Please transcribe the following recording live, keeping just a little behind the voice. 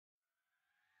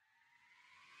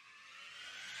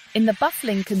In the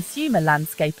bustling consumer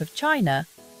landscape of China,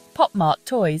 Pop Mart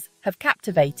toys have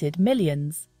captivated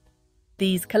millions.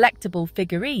 These collectible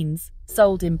figurines,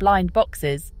 sold in blind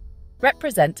boxes,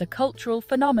 represent a cultural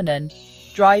phenomenon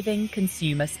driving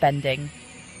consumer spending.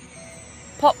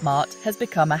 Pop Mart has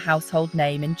become a household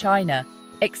name in China,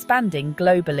 expanding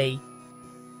globally.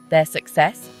 Their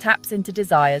success taps into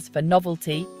desires for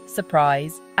novelty,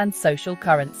 surprise, and social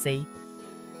currency.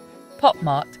 Pop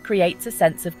Mart creates a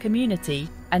sense of community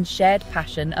and shared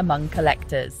passion among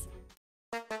collectors.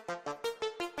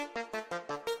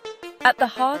 At the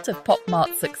heart of Pop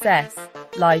Mart's success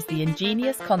lies the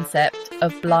ingenious concept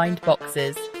of blind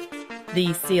boxes.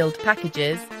 These sealed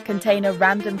packages contain a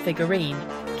random figurine,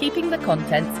 keeping the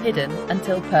contents hidden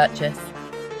until purchase.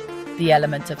 The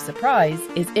element of surprise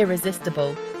is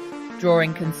irresistible,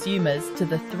 drawing consumers to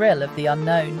the thrill of the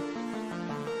unknown.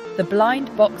 The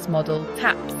blind box model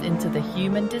taps into the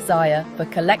human desire for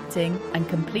collecting and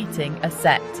completing a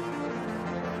set.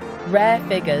 Rare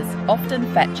figures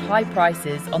often fetch high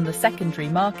prices on the secondary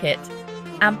market,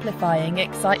 amplifying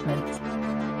excitement.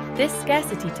 This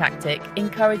scarcity tactic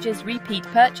encourages repeat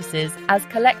purchases as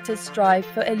collectors strive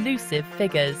for elusive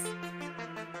figures.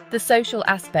 The social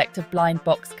aspect of blind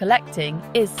box collecting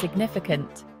is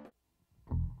significant.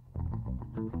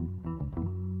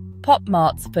 Pop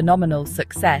Mart's phenomenal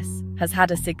success has had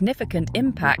a significant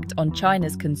impact on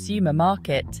China's consumer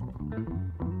market.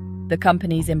 The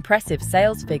company's impressive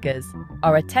sales figures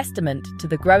are a testament to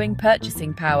the growing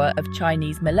purchasing power of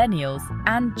Chinese millennials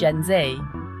and Gen Z,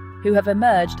 who have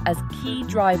emerged as key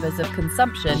drivers of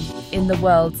consumption in the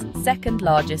world's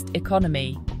second-largest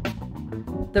economy.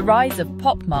 The rise of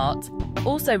Pop Mart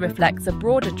also reflects a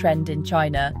broader trend in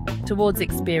China towards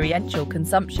experiential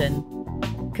consumption.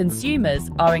 Consumers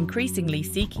are increasingly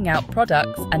seeking out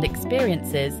products and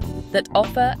experiences that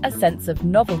offer a sense of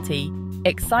novelty,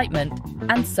 excitement,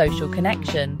 and social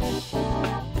connection.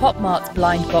 Pop Mart's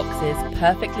blind boxes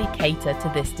perfectly cater to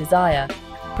this desire,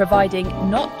 providing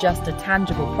not just a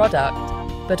tangible product,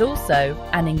 but also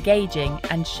an engaging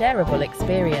and shareable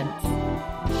experience.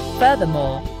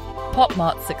 Furthermore, Pop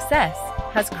Mart's success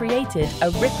has created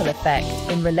a ripple effect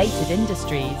in related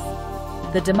industries.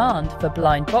 The demand for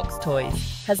blind box toys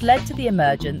has led to the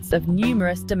emergence of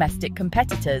numerous domestic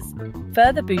competitors,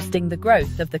 further boosting the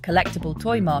growth of the collectible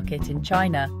toy market in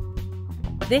China.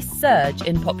 This surge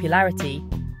in popularity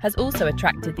has also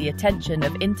attracted the attention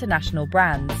of international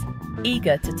brands,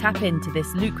 eager to tap into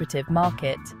this lucrative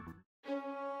market.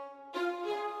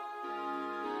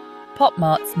 Pop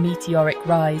Mart's meteoric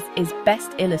rise is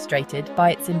best illustrated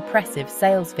by its impressive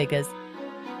sales figures.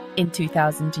 In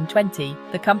 2020,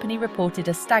 the company reported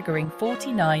a staggering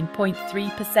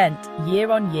 49.3%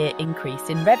 year-on-year increase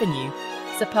in revenue,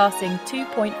 surpassing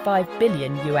 2.5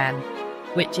 billion yuan,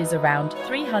 which is around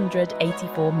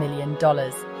 $384 million.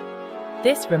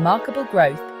 This remarkable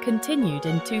growth continued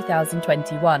in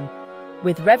 2021,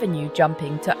 with revenue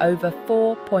jumping to over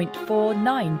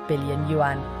 4.49 billion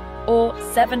yuan, or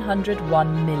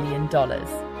 $701 million.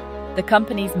 The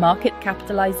company's market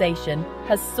capitalization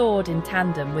has soared in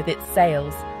tandem with its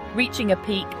sales, reaching a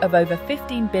peak of over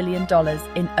 $15 billion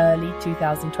in early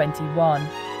 2021.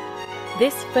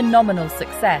 This phenomenal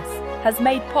success has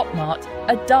made Pop Mart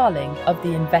a darling of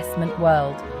the investment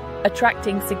world,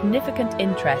 attracting significant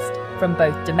interest from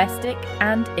both domestic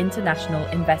and international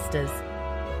investors.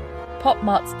 Pop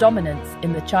Mart's dominance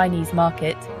in the Chinese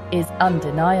market is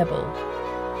undeniable.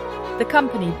 The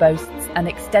company boasts an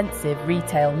extensive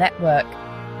retail network,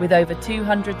 with over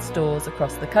 200 stores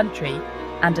across the country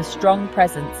and a strong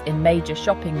presence in major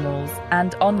shopping malls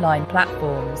and online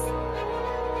platforms.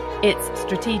 Its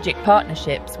strategic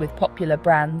partnerships with popular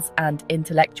brands and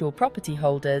intellectual property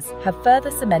holders have further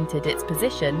cemented its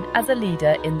position as a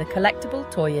leader in the collectible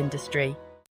toy industry.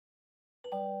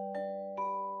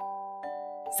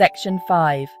 Section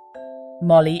 5.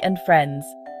 Molly and Friends: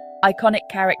 Iconic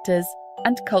Characters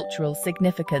and Cultural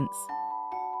Significance.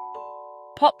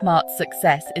 Pop Mart's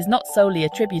success is not solely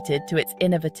attributed to its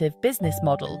innovative business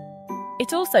model.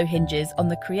 It also hinges on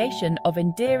the creation of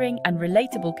endearing and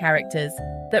relatable characters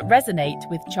that resonate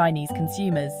with Chinese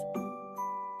consumers.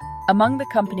 Among the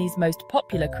company's most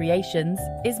popular creations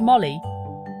is Molly,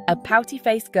 a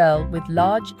pouty-faced girl with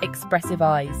large, expressive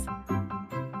eyes.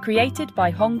 Created by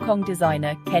Hong Kong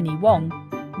designer Kenny Wong,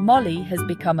 Molly has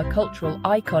become a cultural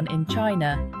icon in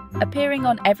China, appearing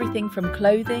on everything from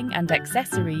clothing and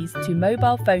accessories to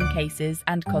mobile phone cases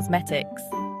and cosmetics.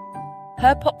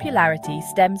 Her popularity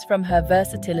stems from her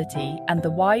versatility and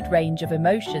the wide range of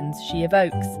emotions she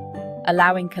evokes,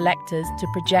 allowing collectors to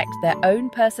project their own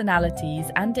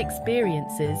personalities and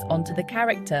experiences onto the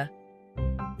character.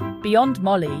 Beyond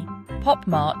Molly, Pop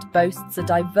Mart boasts a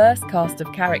diverse cast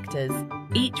of characters,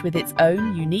 each with its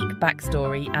own unique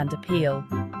backstory and appeal.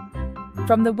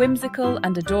 From the whimsical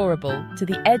and adorable to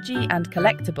the edgy and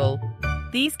collectible,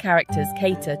 these characters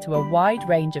cater to a wide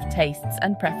range of tastes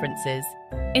and preferences,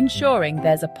 ensuring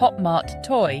there's a Pop Mart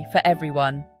toy for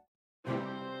everyone.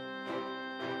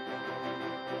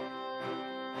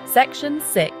 Section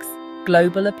 6.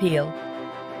 Global Appeal.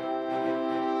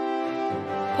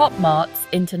 Pop Mart's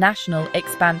international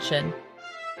expansion.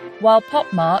 While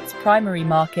Pop Mart's primary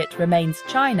market remains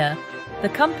China, the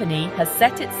company has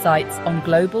set its sights on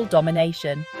global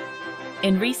domination.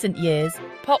 In recent years,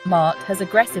 Pop Mart has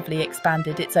aggressively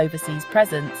expanded its overseas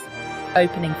presence,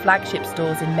 opening flagship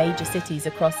stores in major cities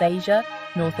across Asia,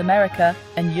 North America,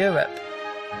 and Europe.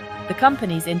 The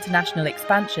company's international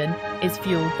expansion is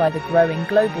fueled by the growing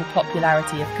global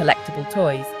popularity of collectible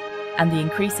toys and the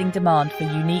increasing demand for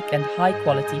unique and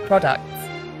high-quality products.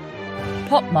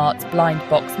 Pop Mart's blind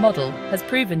box model has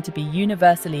proven to be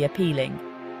universally appealing,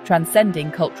 transcending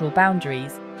cultural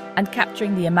boundaries and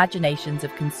capturing the imaginations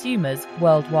of consumers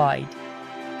worldwide.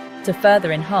 To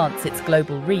further enhance its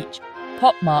global reach,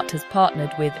 Pop Mart has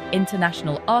partnered with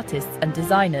international artists and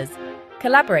designers,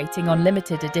 collaborating on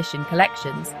limited edition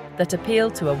collections that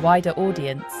appeal to a wider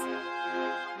audience.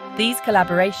 These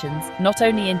collaborations not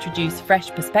only introduce fresh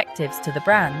perspectives to the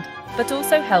brand, but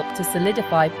also help to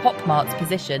solidify Pop Mart's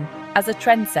position as a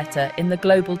trendsetter in the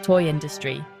global toy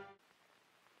industry.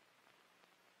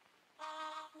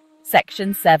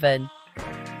 Section 7.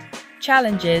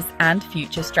 Challenges and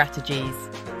future strategies.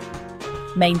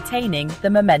 Maintaining the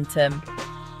momentum.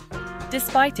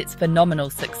 Despite its phenomenal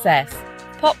success,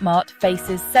 Pop Mart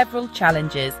faces several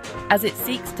challenges as it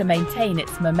seeks to maintain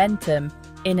its momentum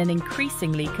in an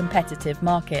increasingly competitive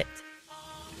market.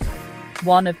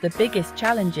 One of the biggest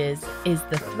challenges is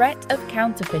the threat of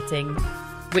counterfeiting,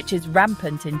 which is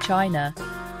rampant in China.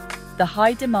 The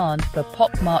high demand for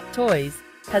Pop Mart toys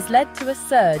has led to a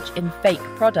surge in fake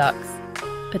products,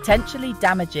 potentially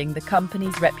damaging the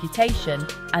company's reputation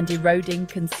and eroding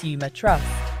consumer trust.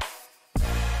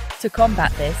 To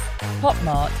combat this, Pop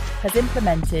Mart has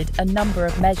implemented a number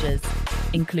of measures,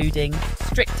 including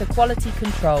stricter quality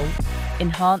control,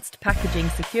 enhanced packaging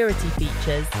security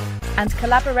features, and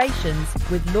collaborations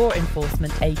with law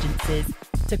enforcement agencies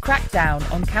to crack down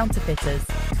on counterfeiters.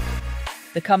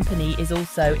 The company is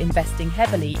also investing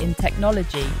heavily in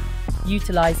technology,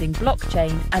 utilizing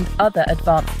blockchain and other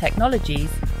advanced technologies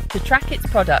to track its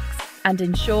products and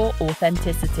ensure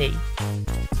authenticity.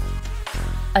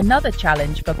 Another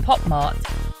challenge for Pop Mart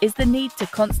is the need to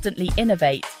constantly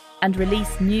innovate and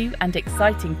release new and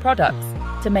exciting products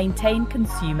to maintain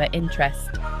consumer interest.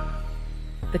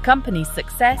 The company's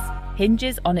success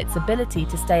hinges on its ability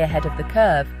to stay ahead of the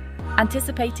curve,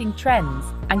 anticipating trends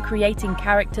and creating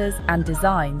characters and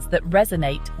designs that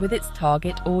resonate with its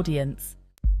target audience.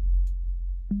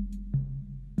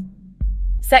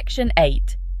 Section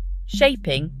 8.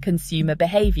 Shaping consumer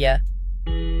behavior.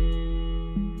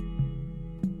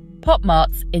 Pop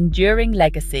Mart's enduring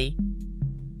legacy.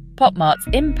 Pop Mart's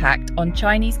impact on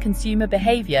Chinese consumer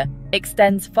behavior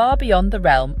extends far beyond the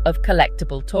realm of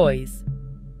collectible toys.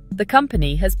 The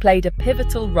company has played a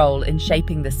pivotal role in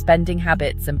shaping the spending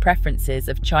habits and preferences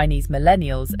of Chinese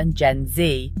millennials and Gen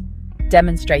Z,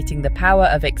 demonstrating the power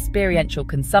of experiential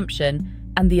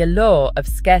consumption and the allure of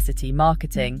scarcity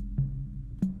marketing.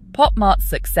 Pop Mart's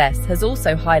success has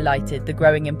also highlighted the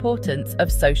growing importance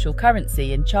of social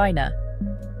currency in China.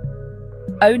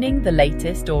 Owning the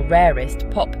latest or rarest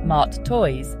Pop Mart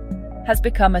toys has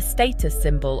become a status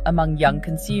symbol among young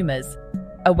consumers,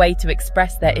 a way to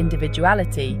express their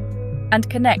individuality and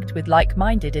connect with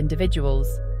like-minded individuals.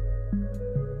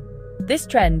 This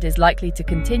trend is likely to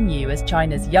continue as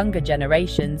China's younger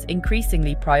generations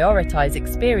increasingly prioritize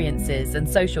experiences and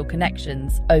social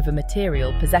connections over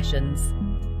material possessions.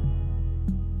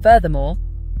 Furthermore,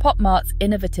 Pop Mart's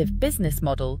innovative business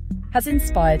model has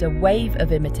inspired a wave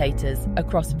of imitators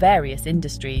across various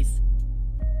industries.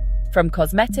 From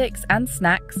cosmetics and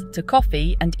snacks to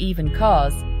coffee and even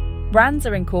cars, brands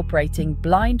are incorporating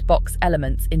blind box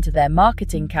elements into their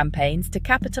marketing campaigns to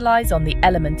capitalize on the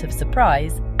element of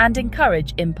surprise and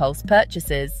encourage impulse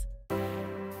purchases.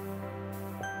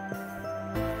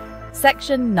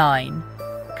 Section 9.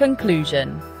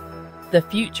 Conclusion. The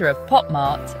future of Pop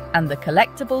Mart and the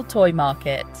collectible toy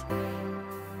market.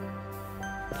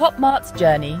 Pop Mart's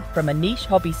journey from a niche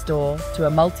hobby store to a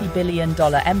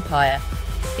multi-billion-dollar empire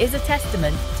is a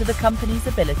testament to the company's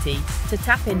ability to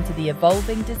tap into the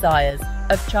evolving desires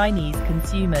of Chinese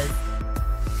consumers.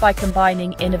 By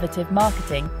combining innovative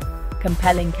marketing,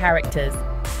 compelling characters,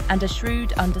 and a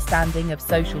shrewd understanding of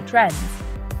social trends,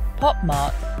 Pop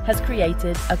Mart has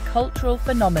created a cultural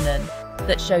phenomenon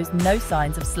that shows no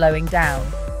signs of slowing down.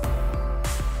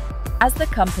 As the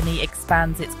company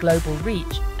expands its global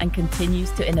reach and continues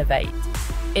to innovate,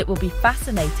 it will be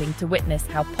fascinating to witness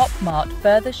how Pop Mart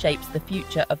further shapes the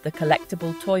future of the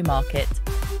collectible toy market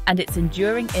and its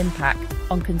enduring impact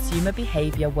on consumer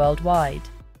behavior worldwide.